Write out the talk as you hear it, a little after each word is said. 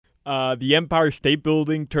The Empire State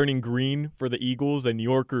Building turning green for the Eagles, and New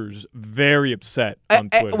Yorkers very upset on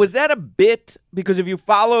Twitter. Was that a bit? Because if you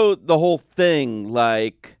follow the whole thing,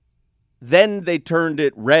 like, then they turned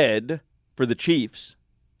it red for the Chiefs.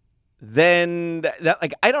 Then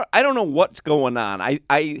I don't know what's going on.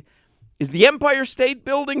 Is the Empire State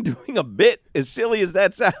Building doing a bit, as silly as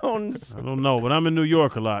that sounds? I don't know, but I'm in New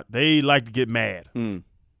York a lot. They like to get mad.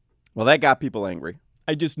 Well, that got people angry.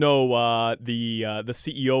 I just know the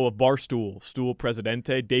CEO of Barstool, Stool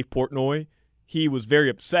Presidente, Dave Portnoy, he was very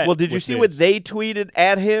upset. Well, did you see what they tweeted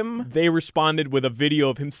at him? They responded with a video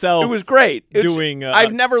of himself. It was great.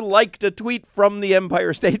 I've never liked a tweet from the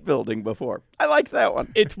Empire State Building before. I liked that one.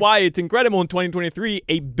 It's why it's incredible in 2023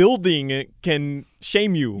 a building can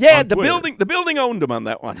shame you. Yeah, on Twitter. the building owned him on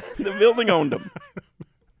that one. The building owned him.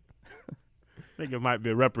 I think it might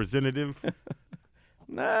be a representative.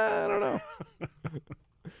 Nah, I don't know.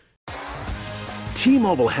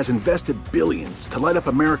 T-Mobile has invested billions to light up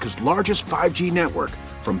America's largest 5G network,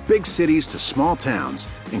 from big cities to small towns,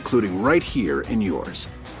 including right here in yours.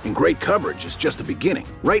 And great coverage is just the beginning.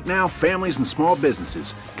 Right now, families and small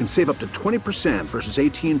businesses can save up to 20% versus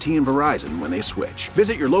AT&T and Verizon when they switch.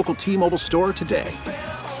 Visit your local T-Mobile store today.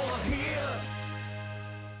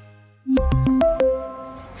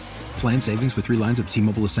 Plan savings with 3 lines of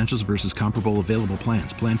T-Mobile Essentials versus comparable available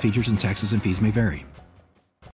plans. Plan features and taxes and fees may vary.